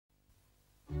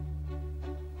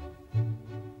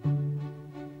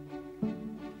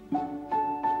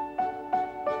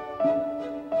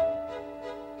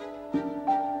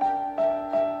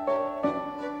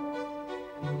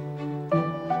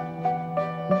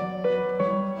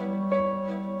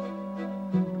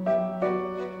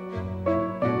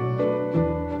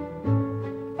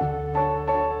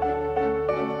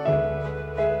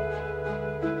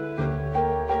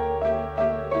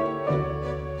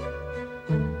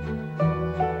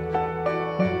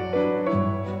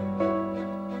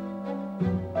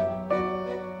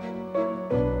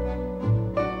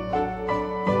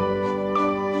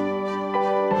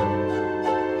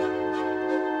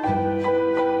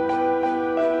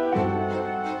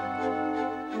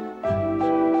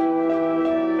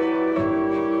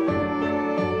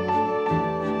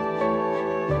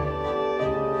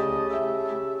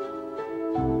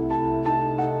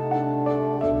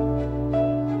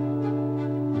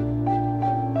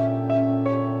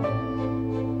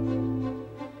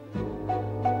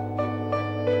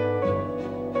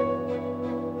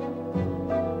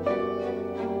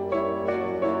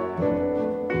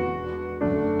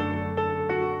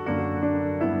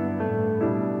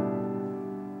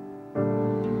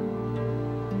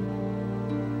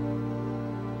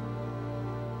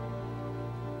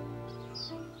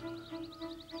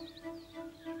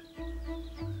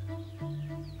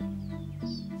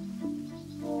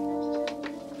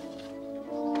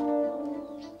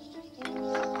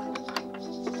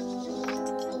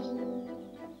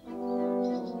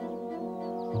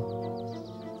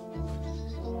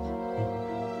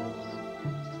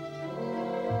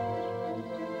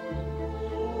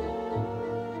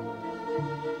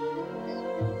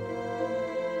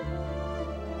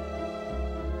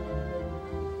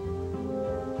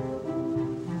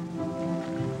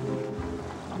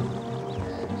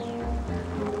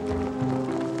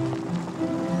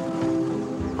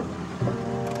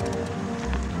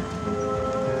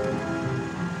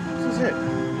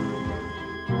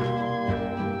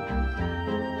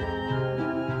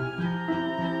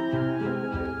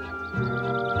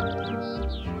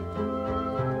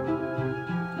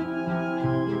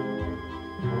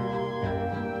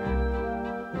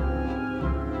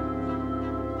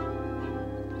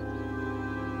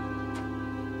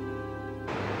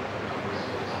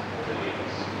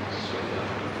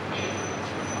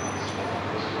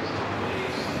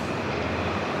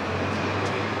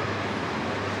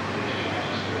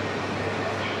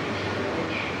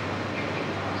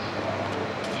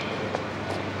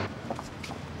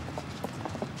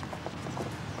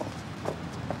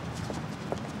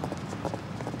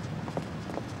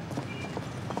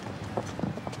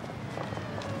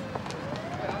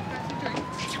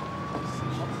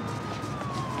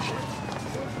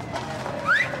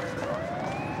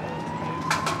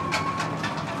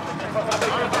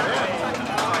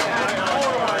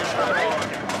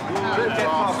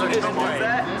Good, isn't it?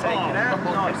 Take it out.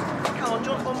 Nice. Come on,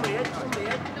 jump on me head, on me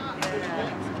head.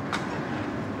 Yeah.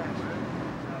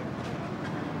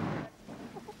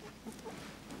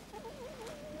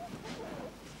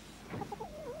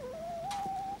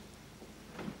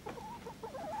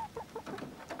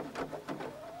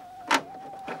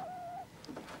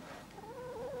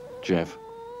 Jeff.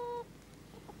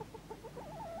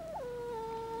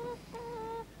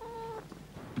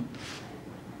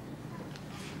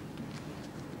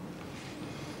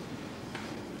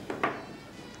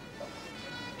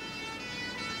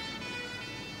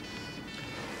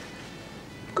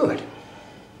 Good.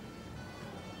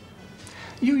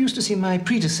 You used to see my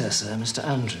predecessor, Mr.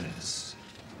 Andrews.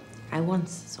 I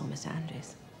once saw Mr.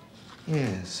 Andrews.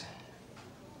 Yes.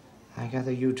 I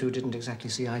gather you two didn't exactly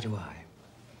see eye to eye.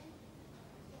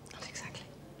 Not exactly.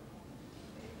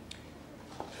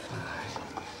 Fine.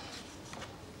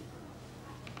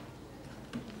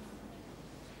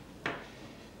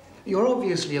 You're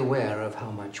obviously aware of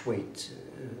how much weight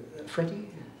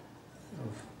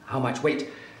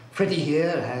Freddie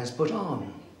here has put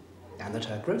on, and that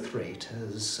her growth rate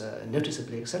has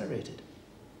noticeably accelerated.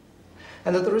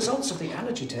 And that the results of the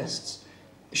allergy tests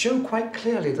show quite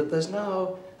clearly that there's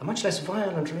now a much less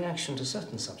violent reaction to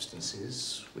certain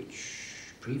substances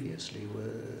which previously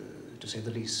were, to say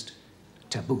the least,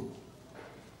 taboo.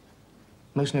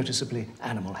 Most noticeably,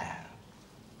 animal hair.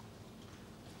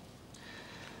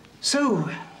 So,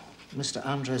 Mr.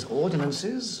 Andre's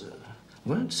ordinances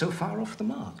weren't so far off the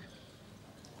mark.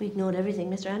 We ignored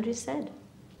everything Mr. Andrews said.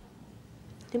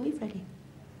 Didn't we, Freddie?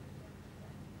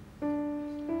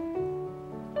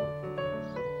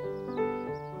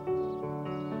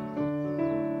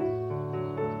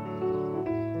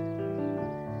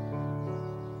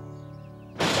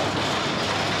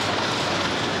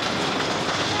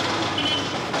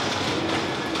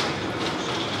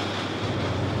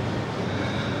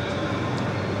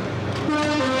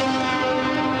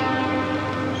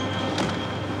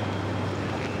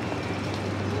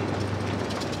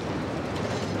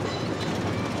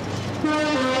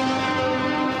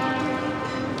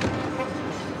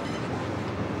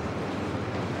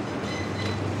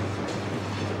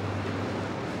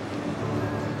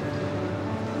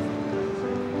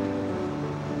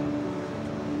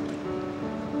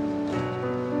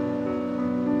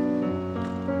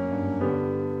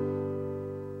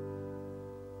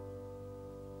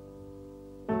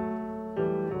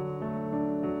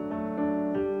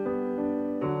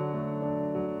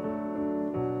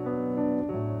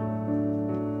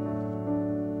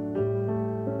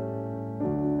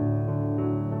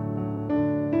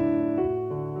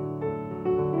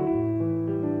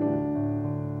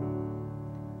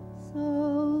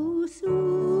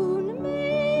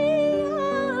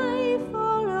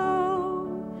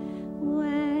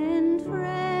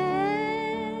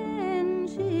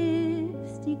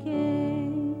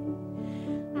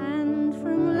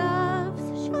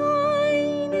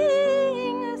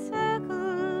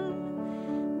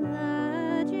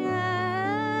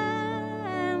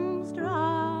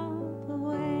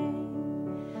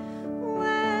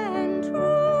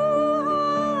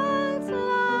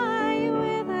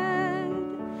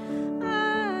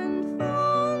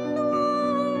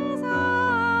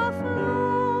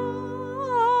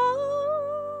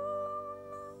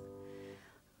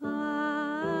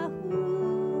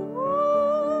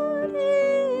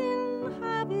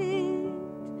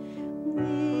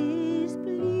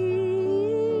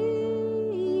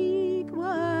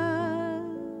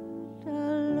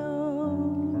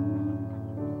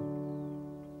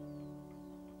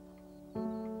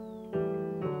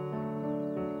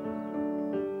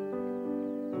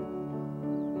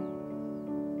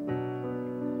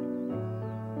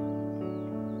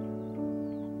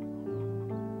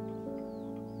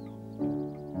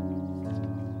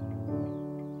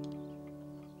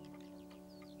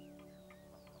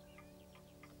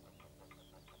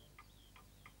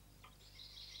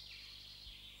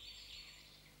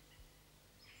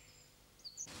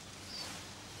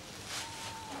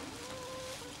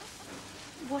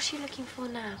 What's she looking for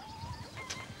now?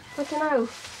 I don't know.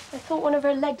 I thought one of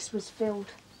her legs was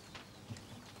filled.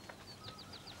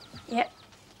 Yep.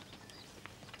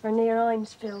 Her near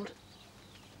arm's filled.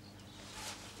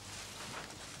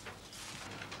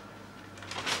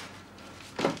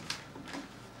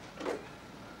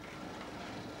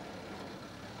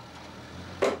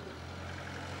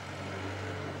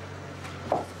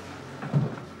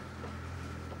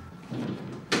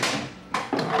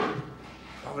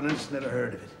 Never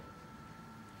heard of it.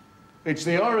 It's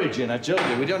the origin, I told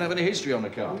you. We don't have any history on the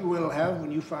car. We will have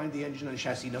when you find the engine and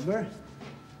chassis number.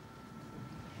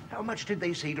 How much did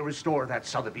they say to restore that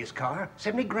Sotheby's car?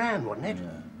 70 grand, wasn't it?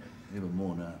 Yeah, even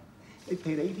more now. They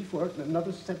paid 80 for it and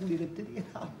another 70 to dig it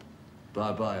up.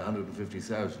 Buy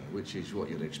 150,000, which is what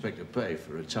you'd expect to pay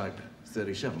for a Type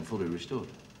 37 fully restored.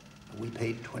 We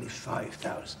paid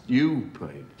 25,000. You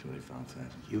paid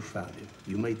 25,000. You found it.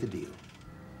 You made the deal.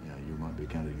 Yeah, you might be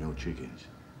counting your chickens.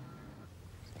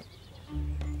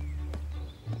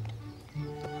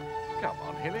 Come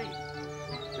on, Hilly.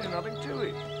 There's nothing to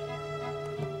it.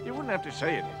 You wouldn't have to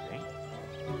say anything.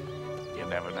 You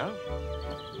never know.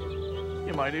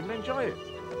 You might even enjoy it.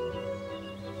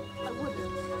 I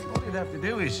wouldn't. All you'd have to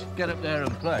do is get up there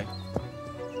and play.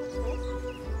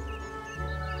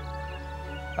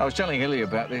 I was telling Hilly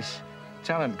about this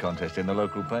talent contest in the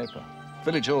local paper.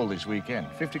 Village Hall this weekend.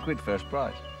 50 quid first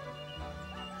prize.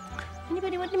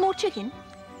 Anybody want any more chicken?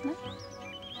 No?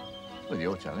 With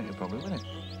your talent, you'll probably win it.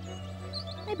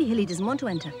 Maybe Hilly doesn't want to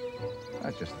enter.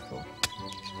 That's just a thought.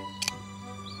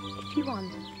 If you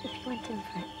went in for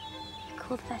it,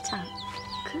 call the vet out.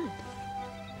 Good.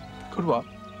 Could what?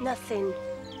 Nothing.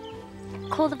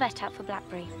 Call the vet out for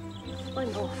Blackberry.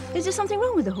 I'm off. Is there something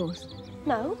wrong with the horse?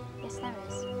 No. Yes, there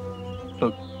is.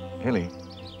 Look, Hilly,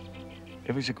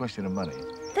 if it's a question of money...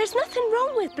 There's nothing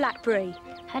wrong with Blackberry.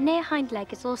 Her near hind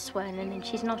leg is all swollen and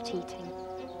she's not eating.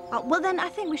 Oh, well, then I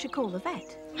think we should call the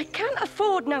vet. I can't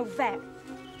afford no vet.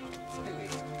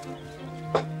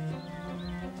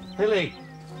 Hilly!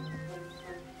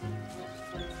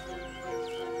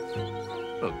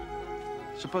 Look,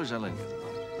 suppose I lend you the money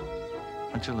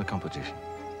until the competition,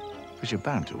 because you're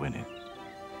bound to win it.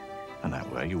 And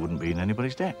that way you wouldn't be in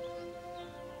anybody's debt.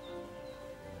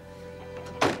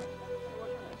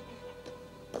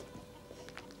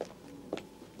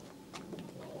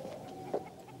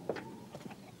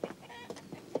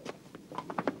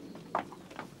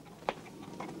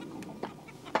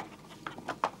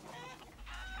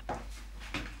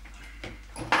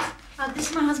 This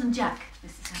is my husband, Jack,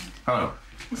 Mr. Savant. Hello.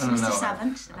 This is Mr.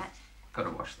 Savant, the vet. Got to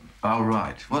wash them. Oh,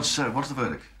 right. What's the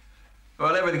verdict?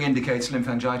 Well, everything indicates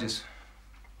lymphangitis.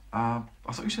 I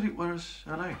thought you said it was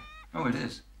L.A. Oh, it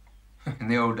is. In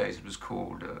the old days, it was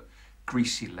called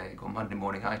greasy leg or Monday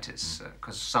morning-itis,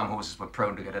 because some horses were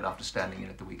prone to get it after standing in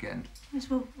at the weekend. Yes,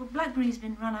 well, Blackberry's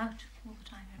been run out all the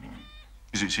time, every night.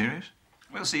 Is it serious?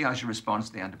 We'll see how she responds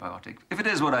to the antibiotic. If it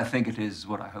is what I think it is,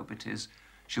 what I hope it is,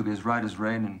 she'll be as right as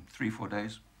rain in 3-4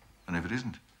 days. And if it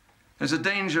isn't? There's a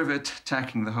danger of it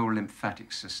attacking the whole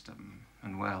lymphatic system,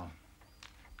 and, well,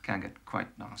 it can get quite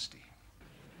nasty.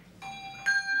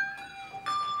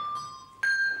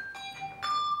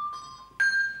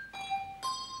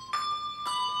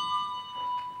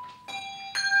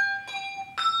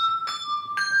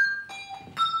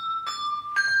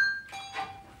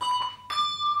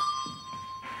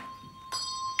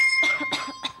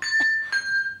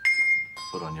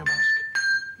 Put on your mask.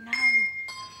 No.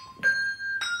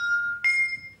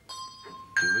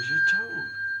 Do as you're told.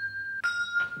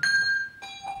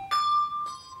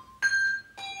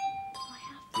 I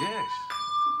have to. Yes.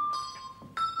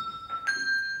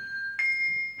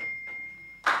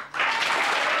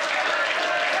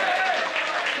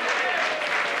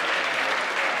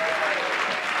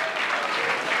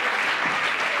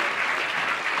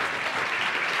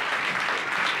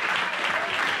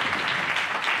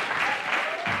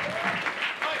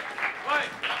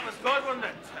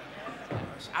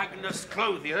 Agnes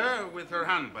Clothier with her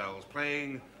handbells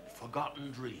playing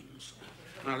Forgotten Dreams.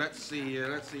 Now let's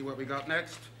see what we got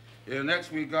next.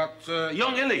 Next we got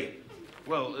Young Illy.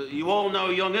 Well, you all know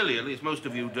Young Illy, at least most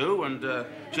of you do, and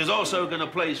she's also going to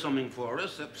play something for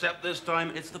us, except this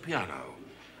time it's the piano.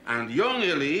 And Young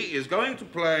Illy is going to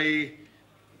play...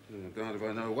 Oh, God, if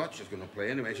I know what she's going to play.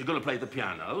 Anyway, she's going to play the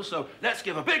piano, so let's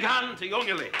give a big hand to Young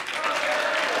Illy.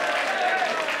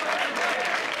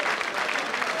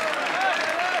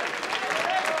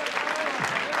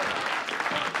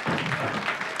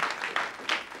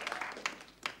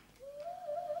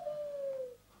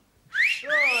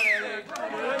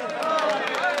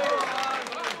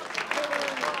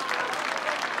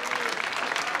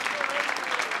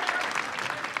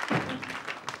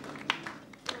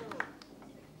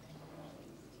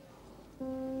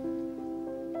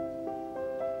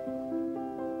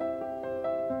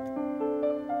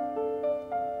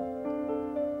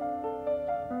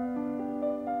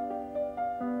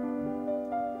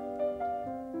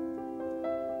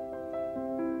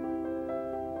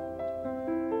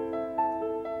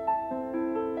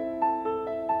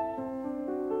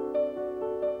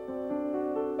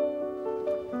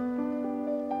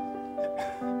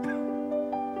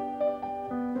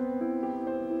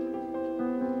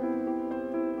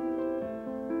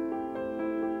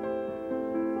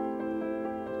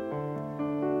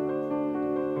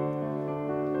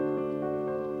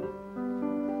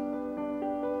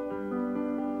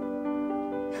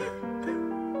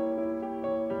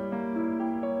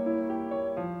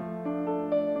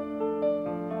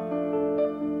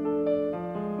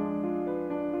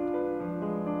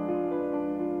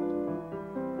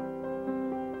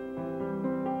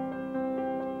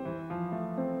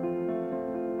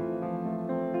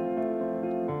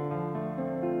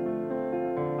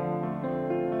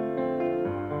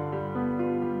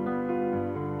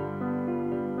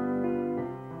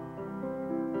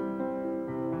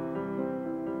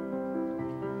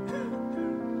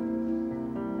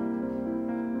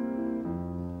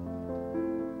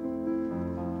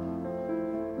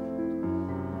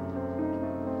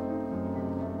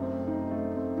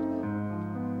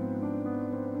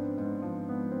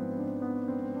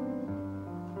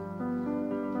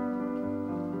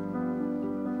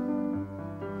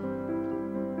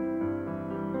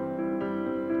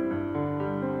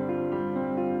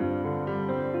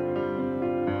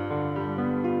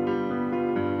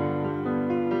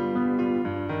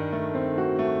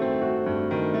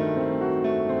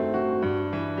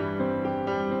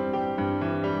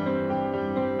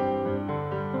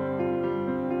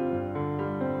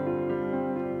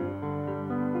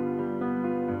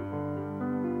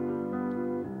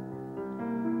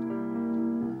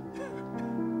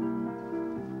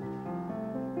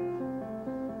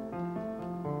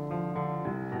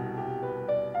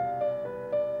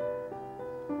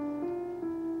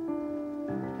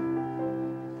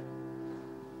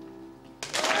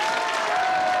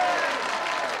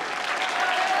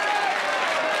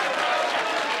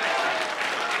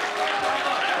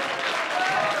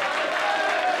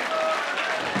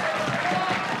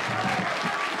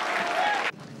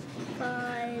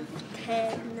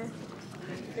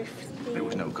 15. It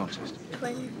was no contest.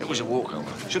 20. It was a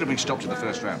walkover. Should have been stopped in the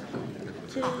first round.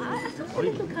 I thought the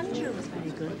little conjurer was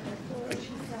very good.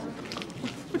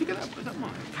 Where'd you get that? Where's that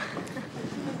mine?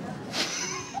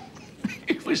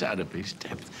 It was out of his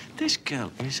depth. This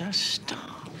girl is a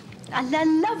star. And I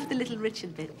love the little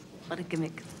Richard bit. What a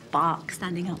gimmick. Bark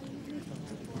standing up.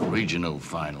 Regional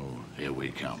final, here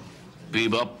we come.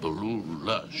 Bebop,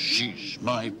 Balula, she's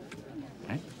my...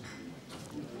 Eh?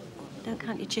 Don't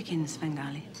count your chickens,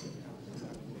 Svengali.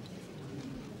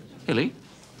 Hilly,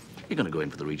 you're going to go in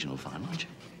for the regional final, aren't you?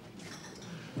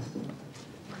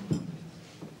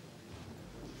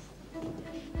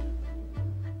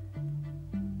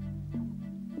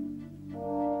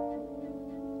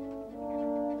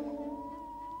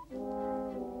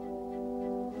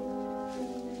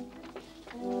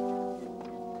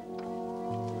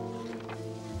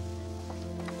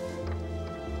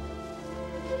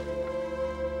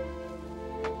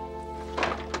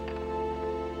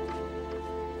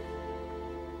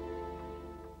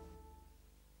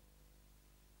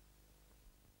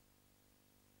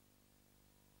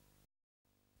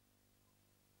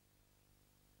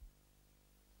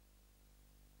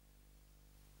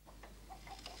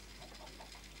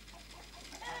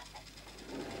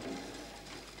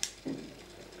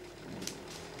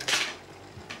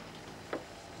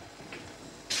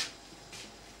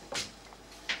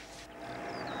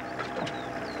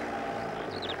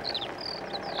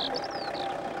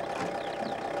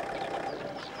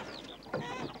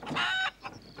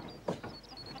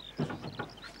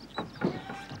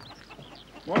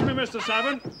 Morning, Mr.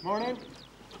 Savin. Morning.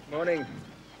 Morning.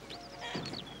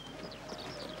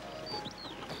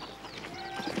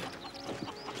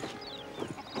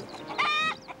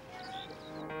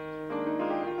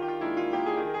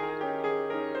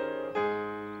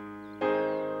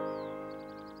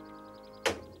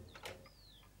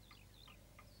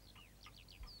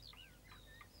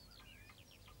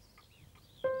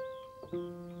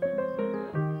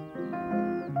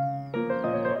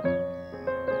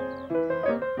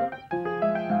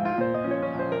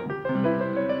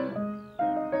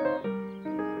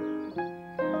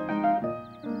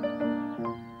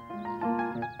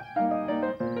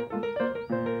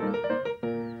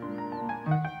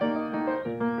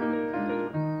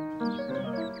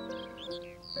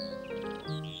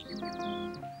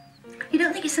 You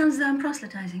don't think it sounds as though I'm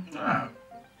proselytising? No.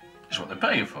 It's what they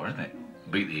pay you for, isn't it?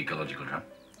 Beat the ecological drum.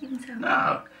 Even so.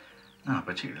 No. No, I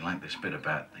particularly like this bit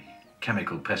about the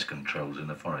chemical pest controls in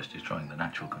the forest destroying the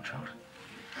natural controls.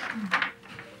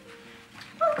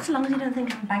 Well, as long as you don't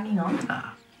think I'm banging on. No.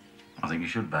 I think you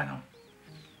should bang on.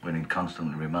 We need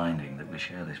constantly reminding that we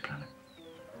share this planet.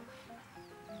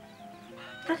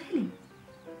 But Hilly.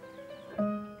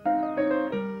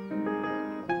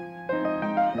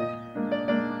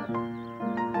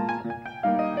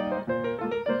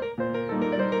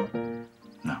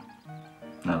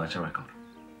 No, that's a record.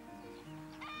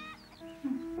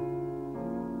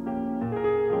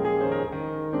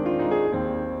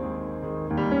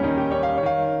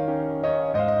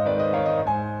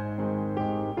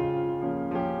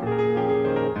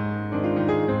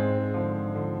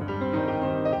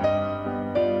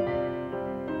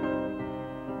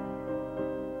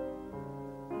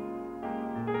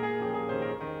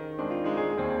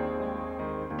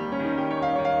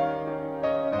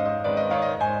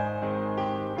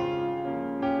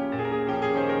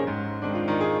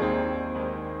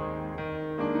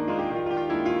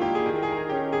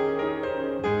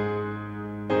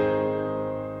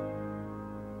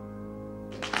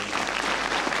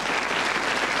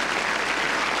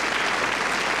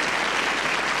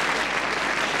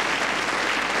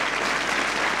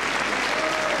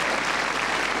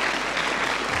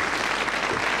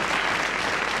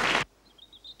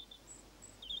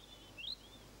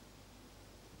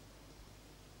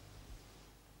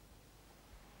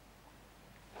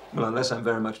 Well, unless I'm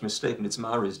very much mistaken, it's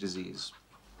Mari's disease.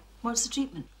 What's the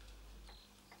treatment?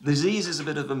 The disease is a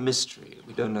bit of a mystery.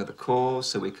 We don't know the cause,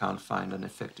 so we can't find an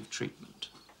effective treatment.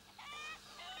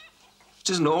 It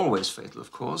isn't always fatal,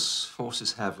 of course.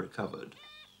 Horses have recovered.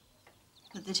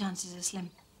 But the chances are slim.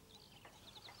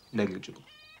 Negligible.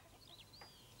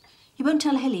 You won't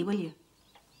tell Hilly, will you?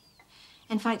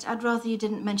 In fact, I'd rather you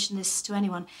didn't mention this to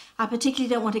anyone. I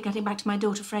particularly don't want it getting back to my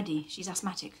daughter, Freddie. She's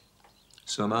asthmatic.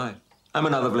 So am I. I'm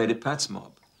another of Lady Pat's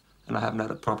mob, and I haven't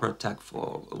had a proper attack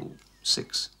for,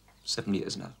 6, 7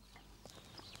 years now.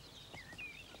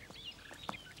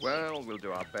 Well, we'll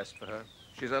do our best for her.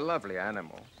 She's a lovely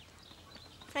animal.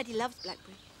 Freddie loves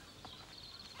blackberry.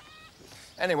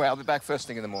 Anyway, I'll be back first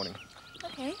thing in the morning.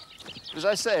 Okay. As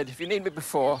I said, if you need me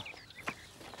before,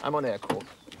 I'm on air call.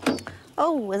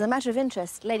 Oh, as a matter of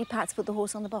interest, Lady Pat's put the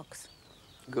horse on the box.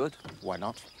 Good. Why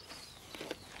not?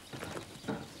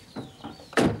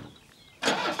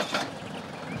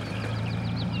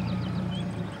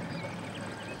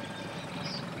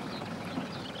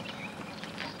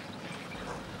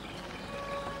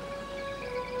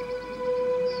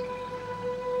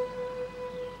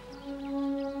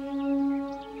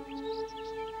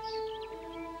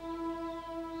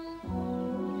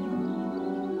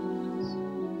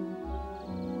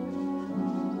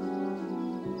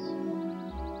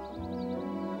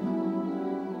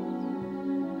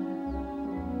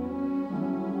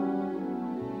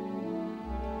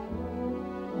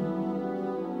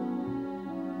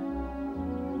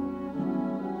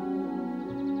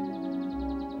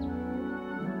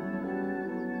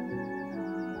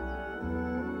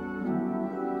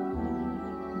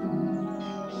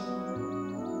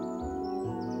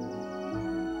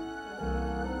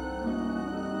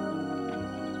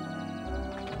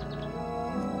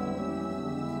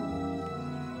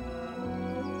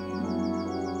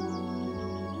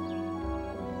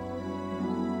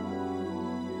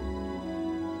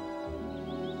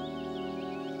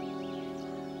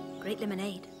 Great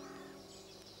lemonade.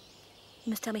 You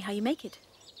must tell me how you make it.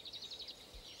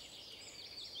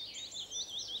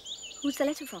 Who's the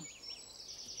letter from?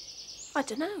 I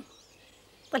don't know.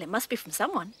 Well, it must be from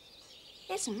someone.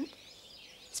 Isn't.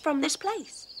 It's from this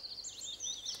place.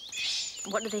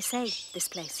 What do they say, this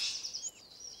place?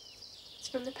 It's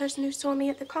from the person who saw me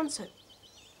at the concert.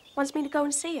 Wants me to go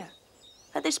and see her.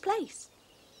 At this place.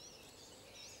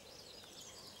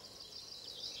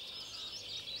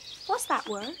 What's that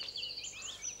word?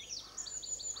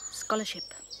 Scholarship.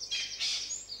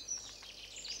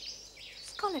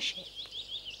 Scholarship.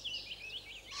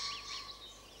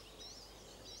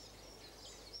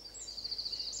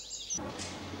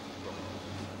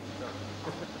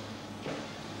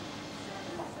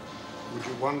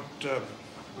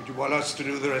 Would you want us to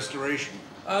do the restoration?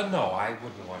 No, I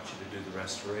wouldn't want you to do the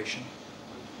restoration.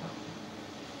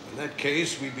 In that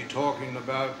case, we'd be talking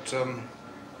about,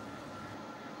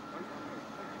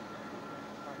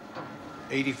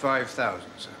 85,000,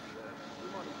 sir.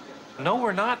 No,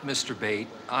 we're not, Mr. Bate.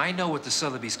 I know what the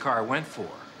Sotheby's car went for.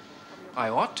 I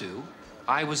ought to.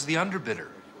 I was the underbidder.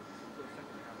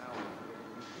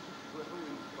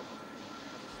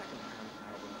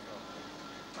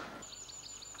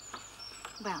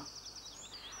 Well,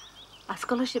 a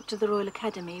scholarship to the Royal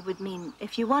Academy would mean,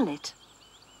 if you won it,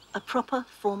 a proper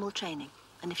formal training.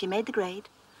 And if you made the grade,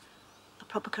 a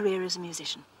proper career as a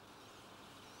musician.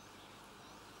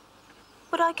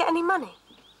 Would I get any money?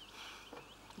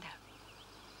 No.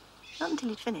 Not until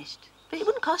you'd finished. But it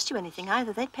wouldn't cost you anything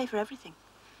either. They'd pay for everything,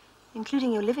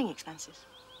 including your living expenses.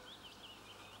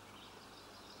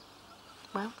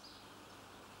 Well?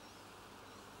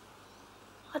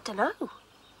 I don't know.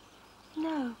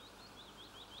 No.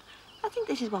 I think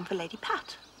this is one for Lady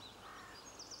Pat.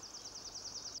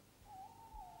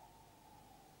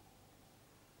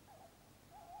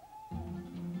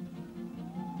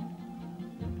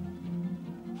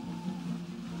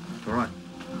 All right.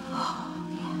 Oh,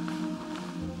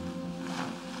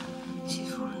 yeah.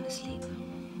 She's fallen asleep.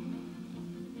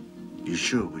 You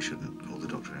sure we shouldn't call the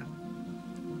doctor out?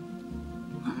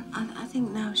 I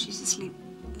think now she's asleep,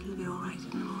 it'll be all right in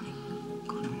the morning.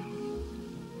 Call him in the morning.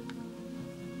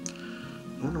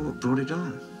 I wonder what brought it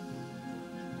on.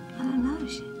 I don't know.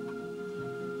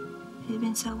 She's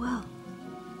been so well.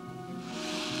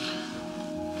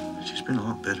 She's been a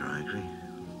lot better, I agree.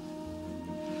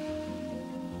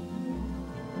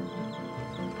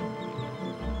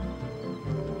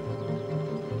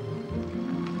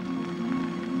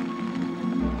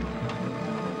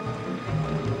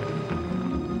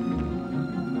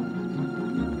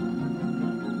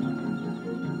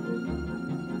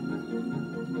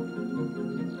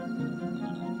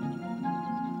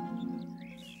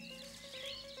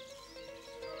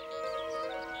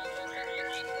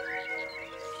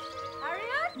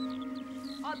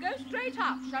 I'll go straight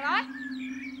up, shall I?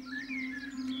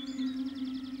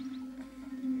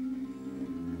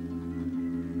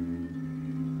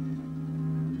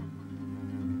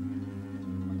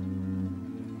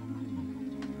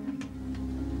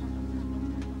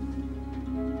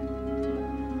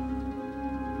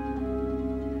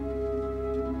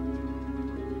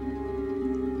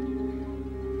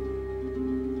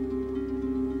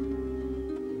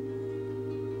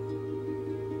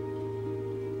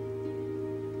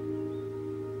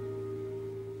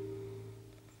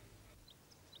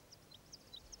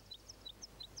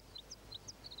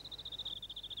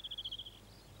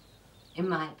 In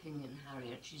my opinion,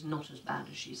 Harriet, she's not as bad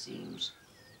as she seems.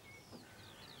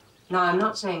 No, I'm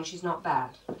not saying she's not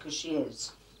bad, because she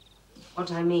is. What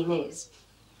I mean is,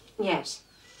 yes,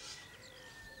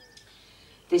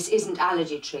 this isn't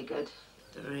allergy-triggered,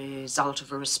 the result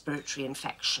of a respiratory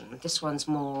infection. This one's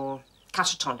more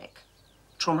catatonic,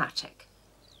 traumatic.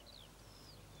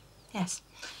 Yes.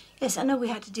 Yes, I know we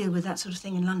had to deal with that sort of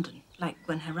thing in London, like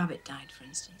when her rabbit died, for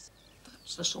instance.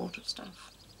 That's the sort of stuff.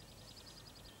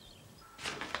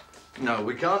 No,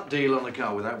 we can't deal on the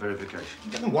car without verification. He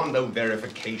doesn't want no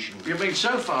verification. You mean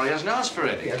so far he hasn't asked for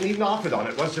any? He hasn't even offered on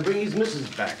it. Wants to bring his missus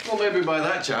back. Well, maybe by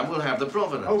that time we'll have the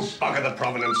provenance. Oh, bugger the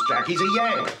provenance, Jack. He's a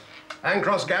Yank.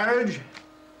 Ancross Garage.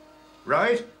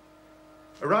 Right?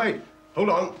 Right. Hold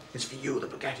on. It's for you, the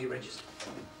Bugatti register.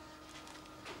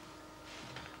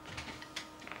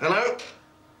 Hello?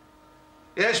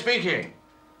 Yes, speaking.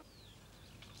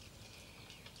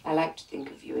 I like to think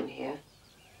of you in here.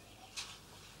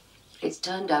 It's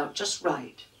turned out just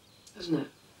right, hasn't it?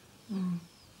 Mm.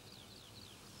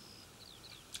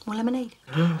 More lemonade?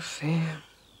 No fear.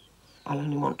 I'll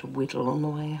only want to whittle on the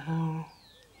way home.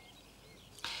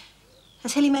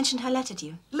 Has Hilly mentioned her letter to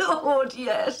you? Lord,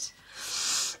 yes.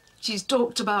 She's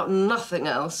talked about nothing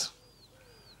else.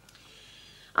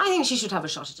 I think she should have a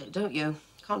shot at it, don't you?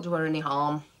 Can't do her any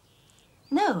harm.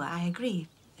 No, I agree,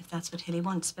 if that's what Hilly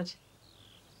wants, but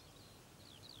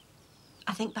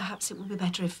I think perhaps it would be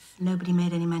better if nobody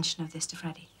made any mention of this to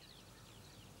Freddie.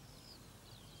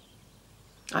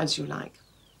 As you like.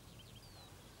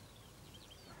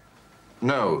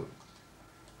 No.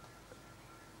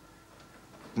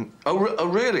 Oh,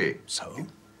 really? So?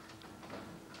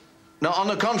 No, on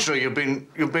the contrary, you've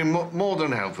been more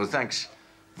than helpful. Thanks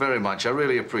very much. I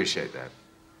really appreciate that.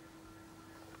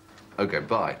 Okay,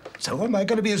 bye. So am I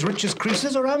going to be as rich as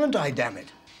Creases, or haven't I, damn it?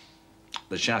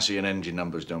 The chassis and engine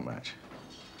numbers don't match.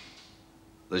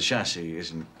 The chassis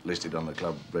isn't listed on the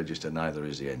club register, neither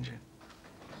is the engine.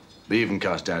 They even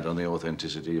cast doubt on the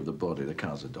authenticity of the body. The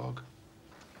car's a dog.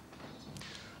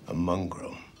 A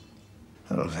mongrel.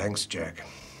 Oh, thanks, Jack.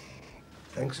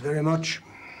 Thanks very much.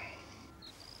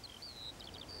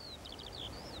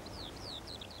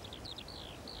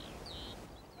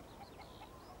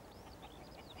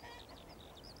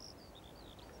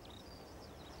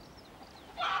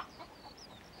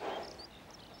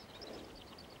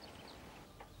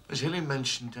 Has Hilly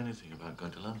mentioned anything about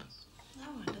going to London? No,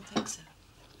 I don't think so.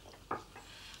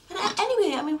 But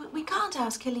anyway, I mean, we can't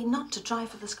ask Hilly not to try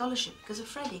for the scholarship because of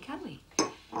Freddie, can we?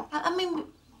 I mean,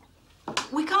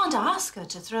 we can't ask her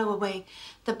to throw away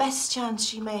the best chance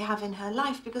she may have in her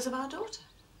life because of our daughter.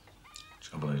 The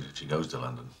trouble is, if she goes to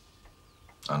London,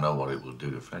 I know what it will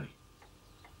do to Freddie.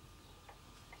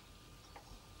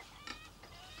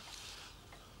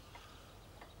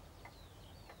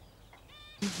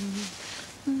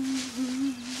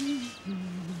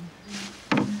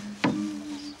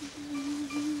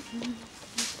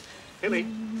 Hilly.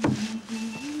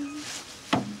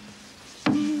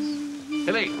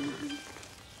 Hilly.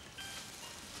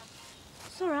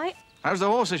 It's all right. How's the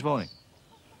horse this morning?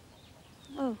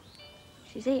 Oh,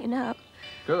 she's eating up.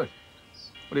 Good.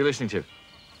 What are you listening to?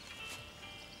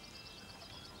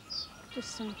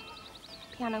 Just some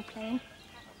piano playing.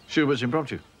 Schubert's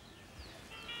Impromptu.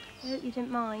 I hope you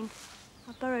didn't mind.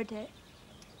 I borrowed it.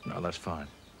 No, that's fine.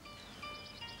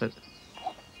 But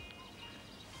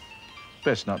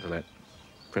best not to let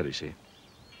Freddie see it.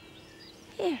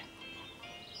 Here.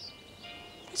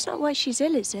 That's not why she's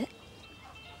ill, is it?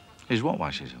 Is what why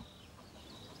she's ill?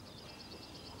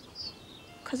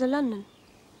 'Cause of London?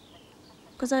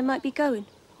 'Cause I might be going?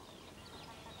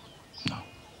 No.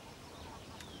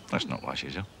 That's not why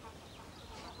she's ill.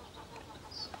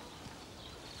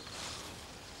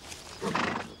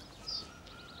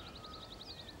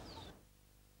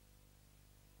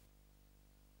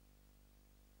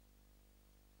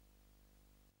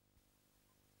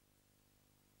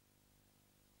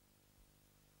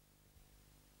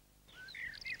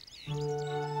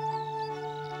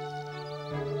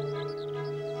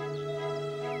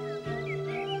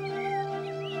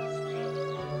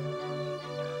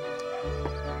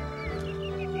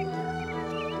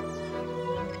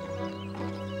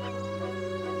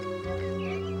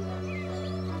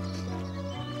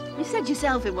 You said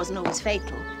yourself it wasn't always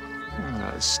fatal.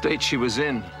 The state she was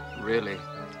in, really.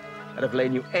 I'd have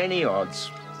laid you any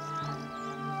odds.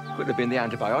 Could have been the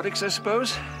antibiotics, I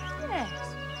suppose. Yes.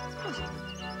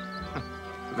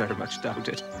 Very much doubt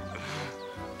it.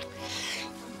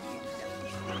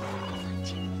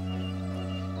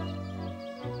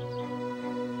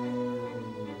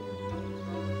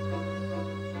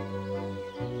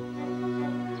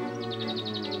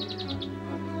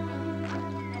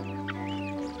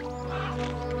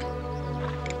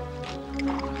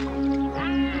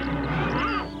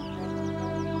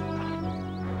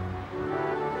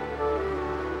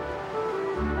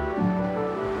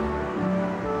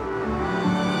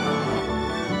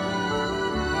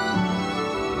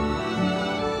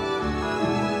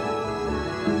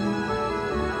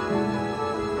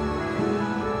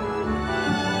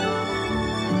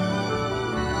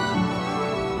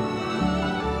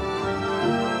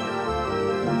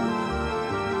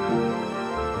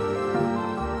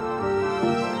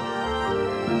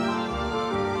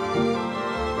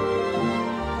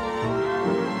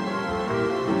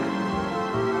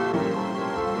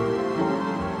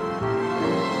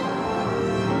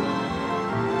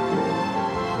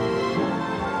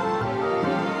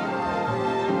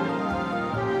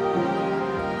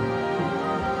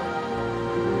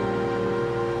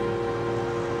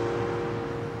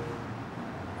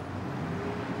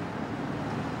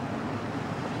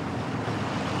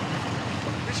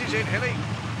 This it, Hilly?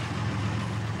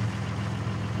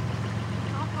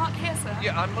 I'll park here, sir.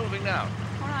 Yeah, I'm moving now.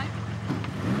 All right.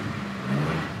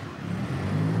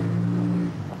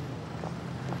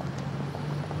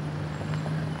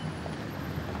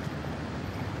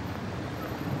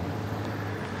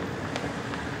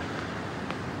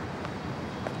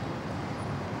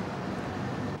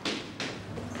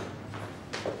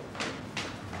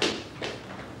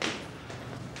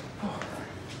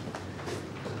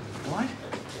 What?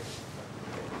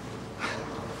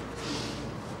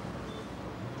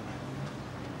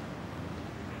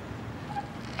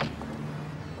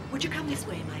 Would you come this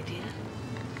way, my dear?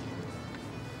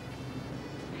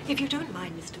 If you don't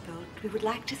mind, Mr. Bolt, we would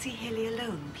like to see Hilly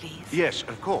alone, please. Yes,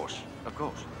 of course. Of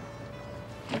course.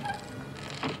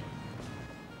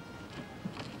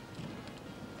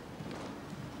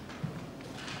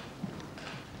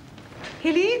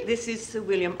 Hilly, this is Sir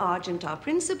William Argent, our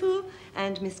principal,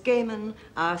 and Miss Gaiman,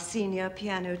 our senior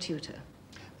piano tutor.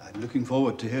 I'm looking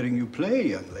forward to hearing you play,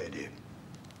 young lady.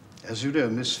 As you know,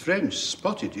 Miss French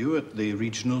spotted you at the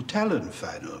regional talent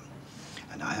final.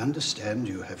 And I understand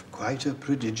you have quite a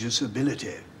prodigious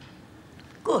ability.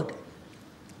 Good.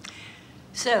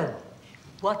 So,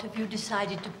 what have you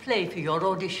decided to play for your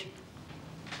audition?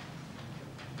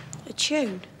 A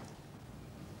tune.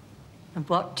 And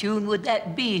what tune would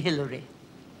that be, Hilary?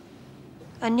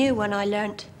 A new one I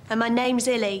learnt, and my name's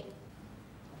Illy.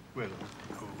 Well,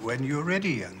 when you're ready,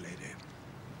 young lady.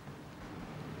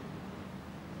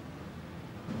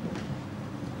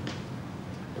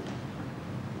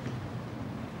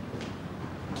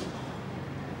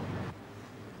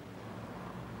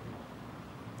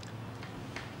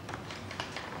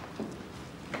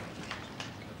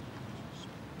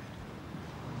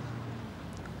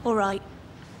 All right.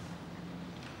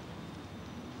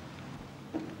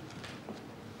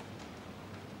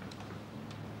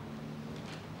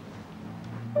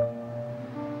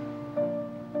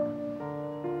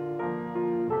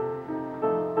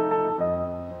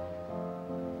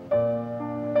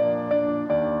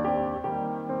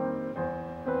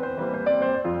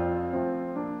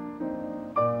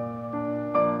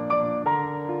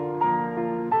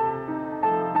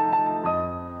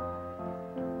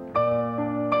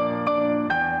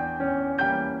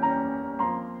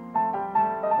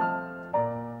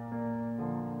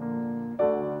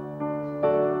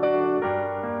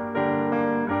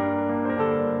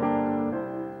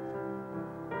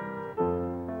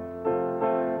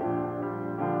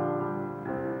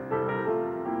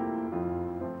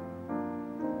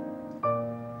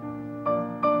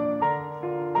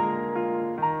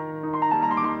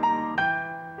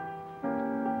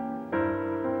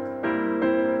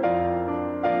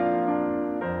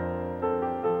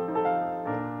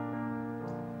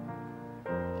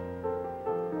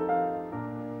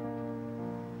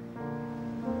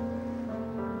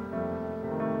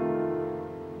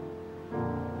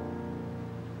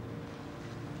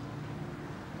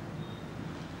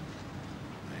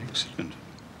 Excellent.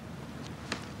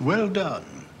 Well done.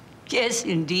 Yes,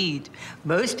 indeed.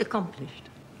 Most accomplished.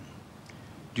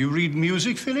 Do you read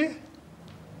music, Philly?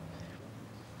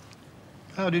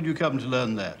 How did you come to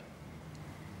learn that?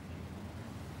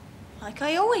 Like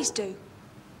I always do.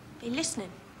 Be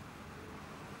listening.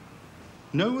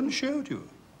 No one showed you?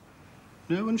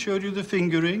 No one showed you the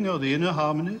fingering or the inner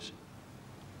harmonies?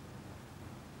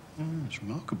 Oh, it's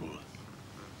remarkable.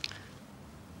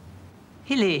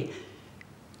 Hilly,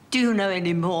 do you know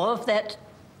any more of that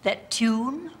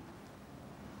tune?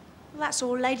 Well, that's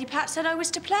all Lady Pat said I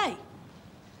was to play.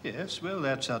 Yes, well,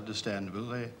 that's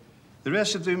understandable. The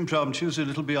rest of the impromptu's a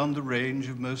little beyond the range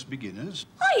of most beginners.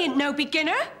 I ain't no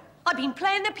beginner. I've been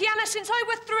playing the piano since I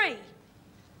was 3.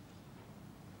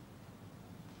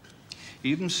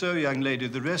 Even so, young lady,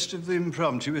 the rest of the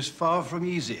impromptu is far from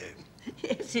easy.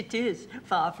 Yes, it is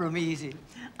far from easy.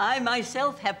 I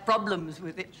myself have problems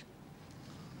with it.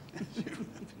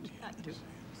 I do.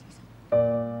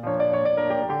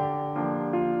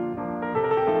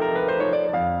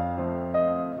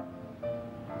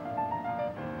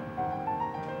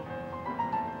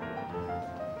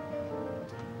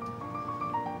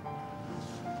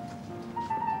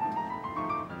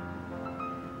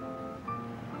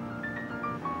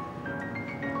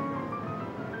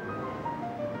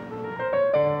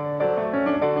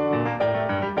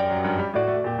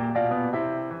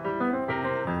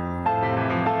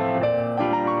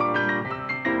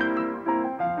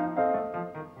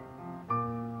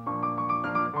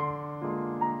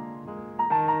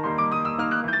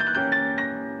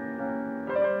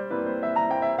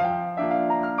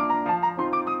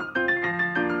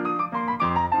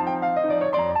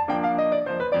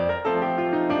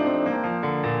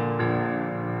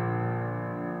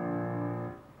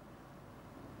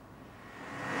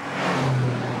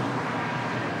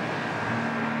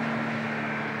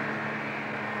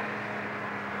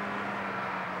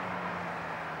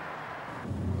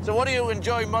 So what do you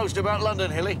enjoy most about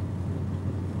London, Hilly?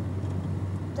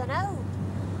 Dunno.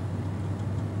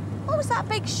 What was that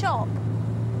big shop?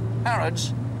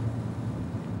 Harrods.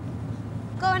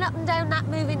 Going up and down that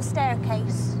moving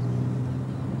staircase.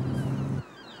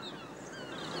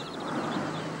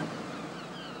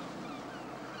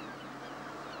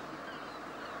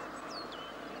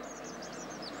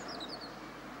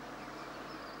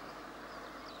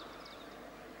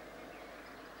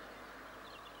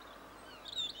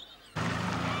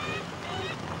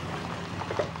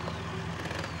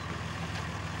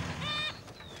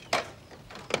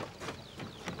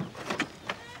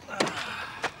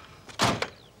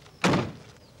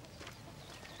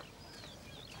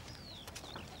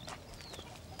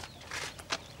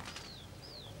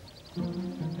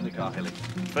 In the car, Hilly.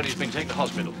 Freddie's been taken to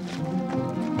hospital.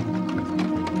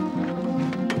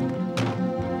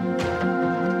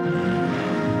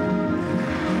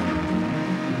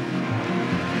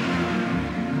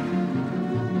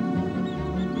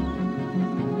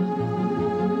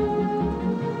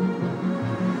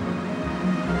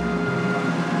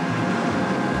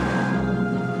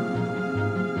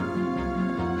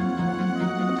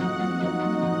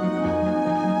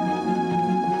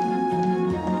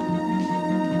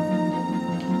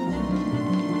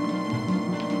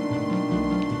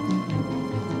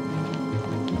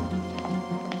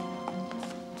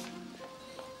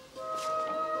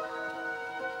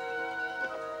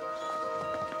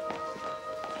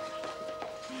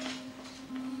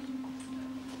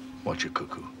 Watch your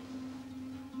cuckoo.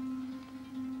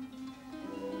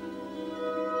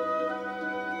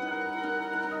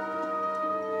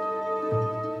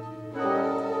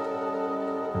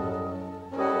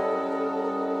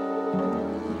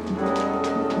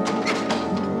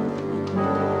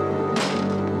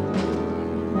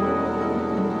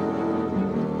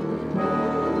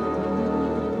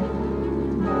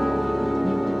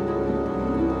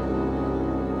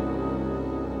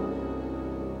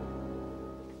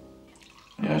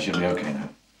 Yeah, she'll be okay now.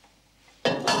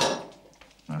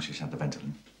 Now she's had the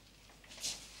Ventolin.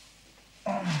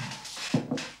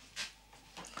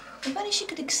 If only she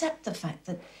could accept the fact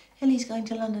that Hilly's going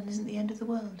to London isn't the end of the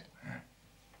world. Yeah.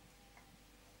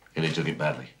 Hilly took it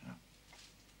badly.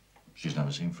 She's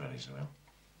never seen Freddie so ill.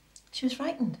 She was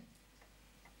frightened.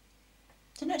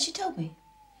 Do you know what she told me?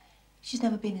 She's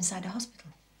never been inside a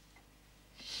hospital.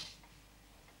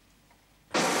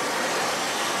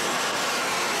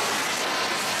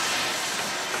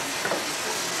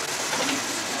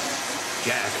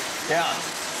 Jack. Yeah?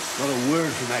 Not a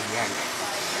word from that yank.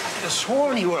 I could have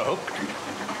sworn you were hooked.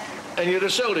 And you'd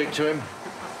have sold it to him,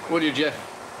 would you, Jeff?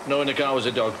 Knowing the car was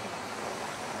a dog.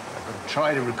 I could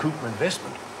try to recoup my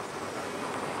investment.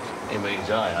 He means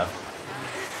I have.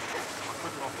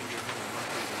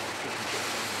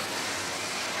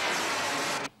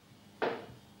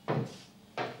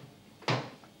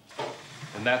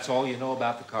 And that's all you know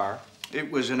about the car? It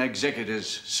was an executor's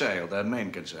sale. Their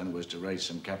main concern was to raise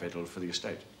some capital for the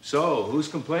estate. So, who's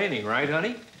complaining, right,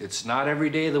 honey? It's not every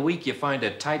day of the week you find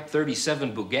a Type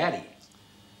 37 Bugatti.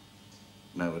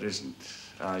 No, it isn't.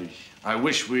 I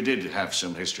wish we did have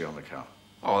some history on the car.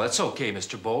 Oh, that's okay,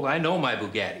 Mr. Bolt. I know my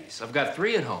Bugattis. I've got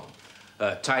 3 at home.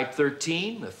 A Type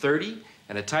 13, a 30,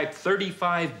 and a Type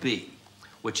 35B,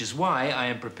 which is why I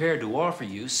am prepared to offer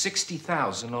you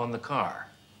 $60,000 on the car.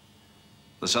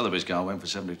 The Sotheby's car went for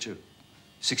 72.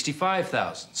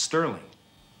 65,000 sterling.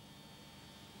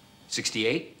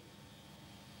 68?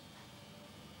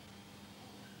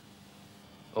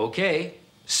 Okay,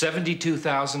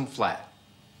 72,000 flat.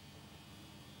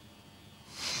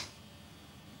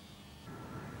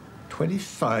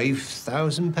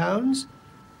 £25,000?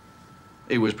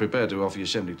 He was prepared to offer you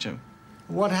 72.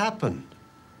 What happened?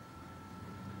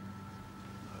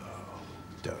 Oh,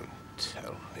 don't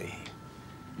tell me.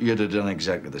 You'd have done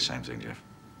exactly the same thing, Jeff.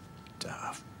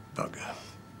 Daft bugger.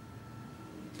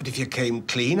 But if you came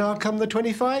clean, how come the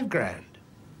 25 grand?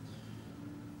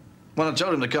 When I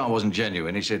told him the car wasn't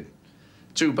genuine, he said,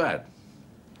 too bad.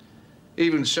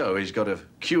 Even so, he's got a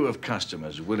queue of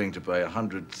customers willing to pay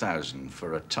 100,000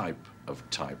 for a Type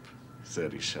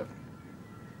 37.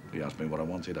 He asked me what I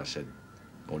wanted. I said,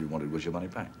 all you wanted was your money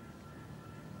back.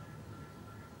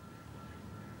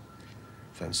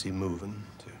 Fancy moving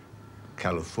to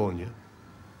California?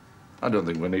 I don't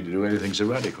think we need to do anything so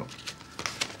radical.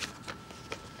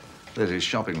 There's his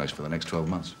shopping list for the next 12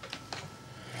 months.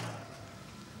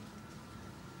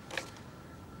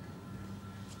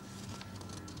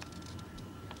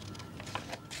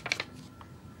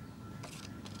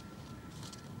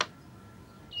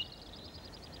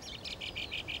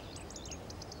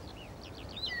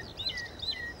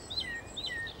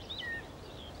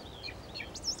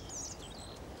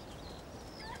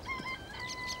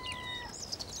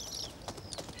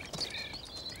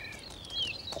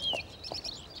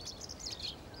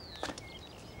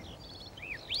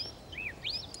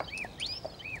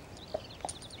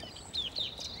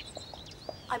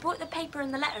 I brought the paper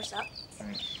and the letters up.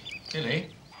 Tilly,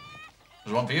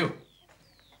 there's one for you.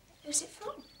 Who's it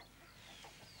from?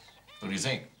 What do you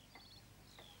think?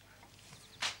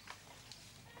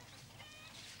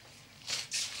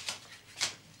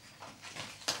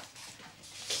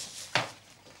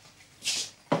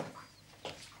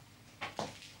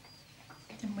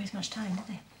 Didn't waste much time, did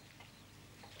they?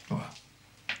 Well,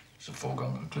 it's a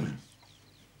foregone conclusion.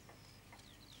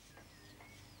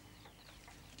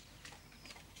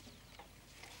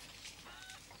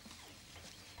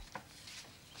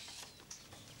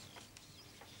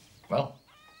 Well?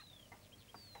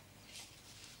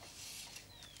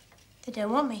 They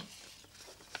don't want me.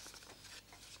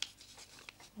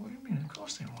 What do you mean? Of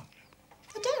course they want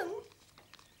you. They don't.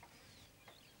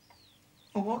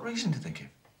 Well, what reason did they give?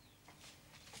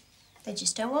 They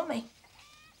just don't want me.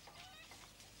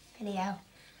 Anyhow,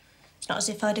 it's not as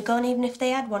if I'd have gone even if they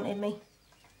had wanted me.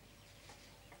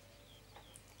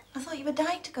 I thought you were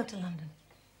dying to go to London.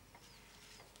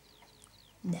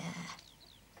 Nah.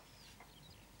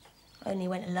 I only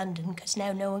went to London because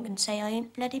now no one can say I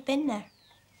ain't bloody been there.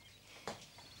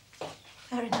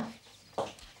 Fair enough.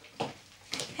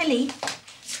 Hilly,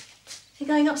 if you're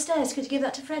going upstairs, could you give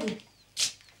that to Freddie?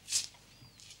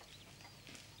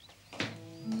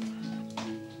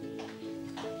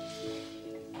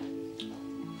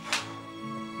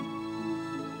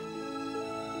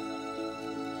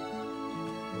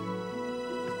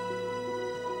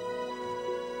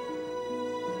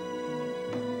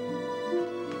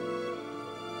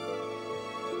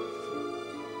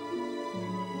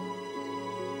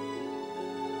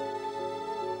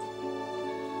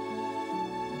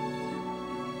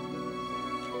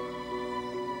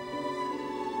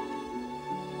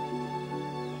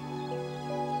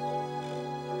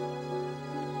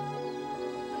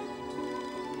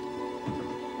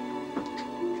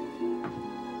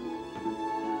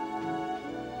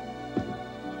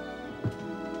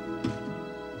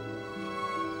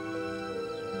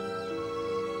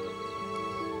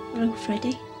 Hello,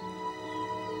 Freddie.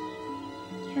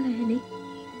 Hello, Hilly.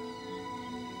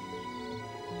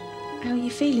 How are you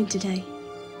feeling today?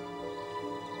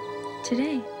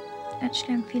 Today,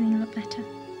 actually, I'm feeling a lot better.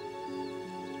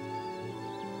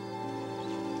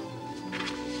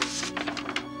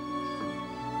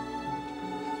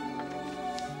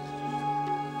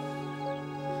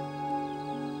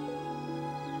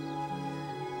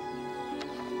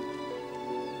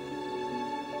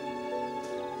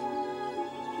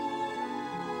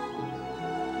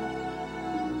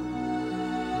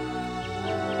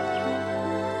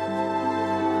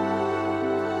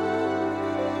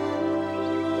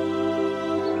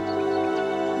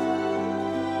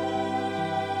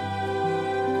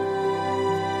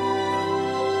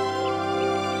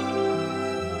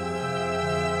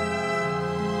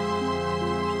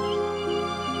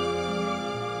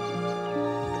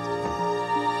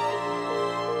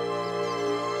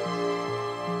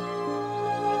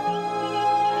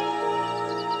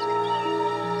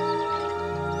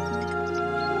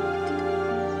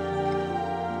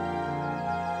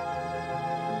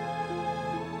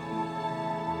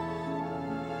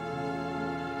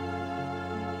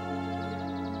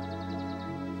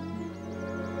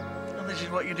 This is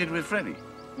what you did with Freddie?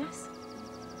 Yes.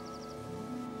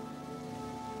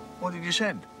 What did you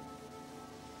send?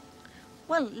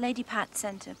 Well, Lady Pat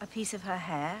sent a piece of her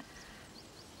hair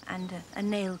and a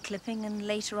nail clipping and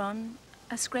later on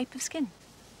a scrape of skin.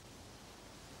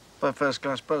 By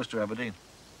first-class post to Aberdeen.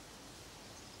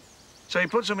 So he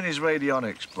puts them in his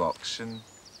radionics box and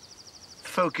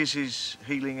focuses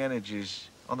healing energies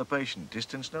on the patient,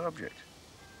 distance no object.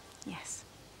 Yes.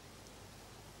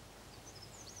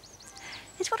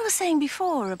 It's what I was saying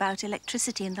before about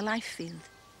electricity in the life field.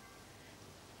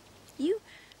 You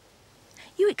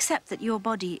accept that your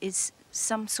body is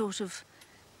some sort of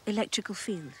electrical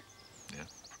field. Yeah.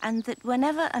 And that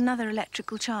whenever another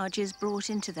electrical charge is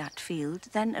brought into that field,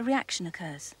 then a reaction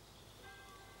occurs.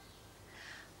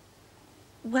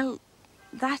 Well,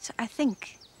 that, I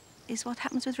think, is what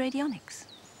happens with radionics.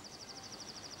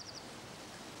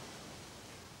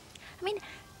 I mean,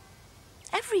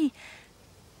 every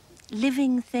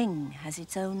living thing has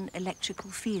its own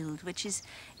electrical field, which is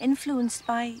influenced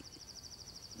by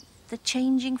the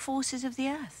changing forces of the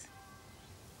earth.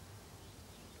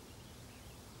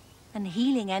 And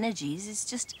healing energies is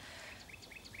just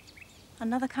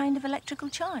another kind of electrical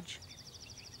charge.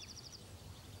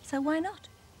 So why not?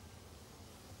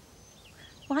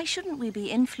 Why shouldn't we be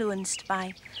influenced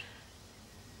by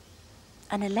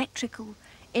an electrical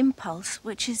impulse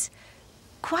which is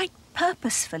quite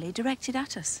purposefully directed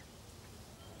at us?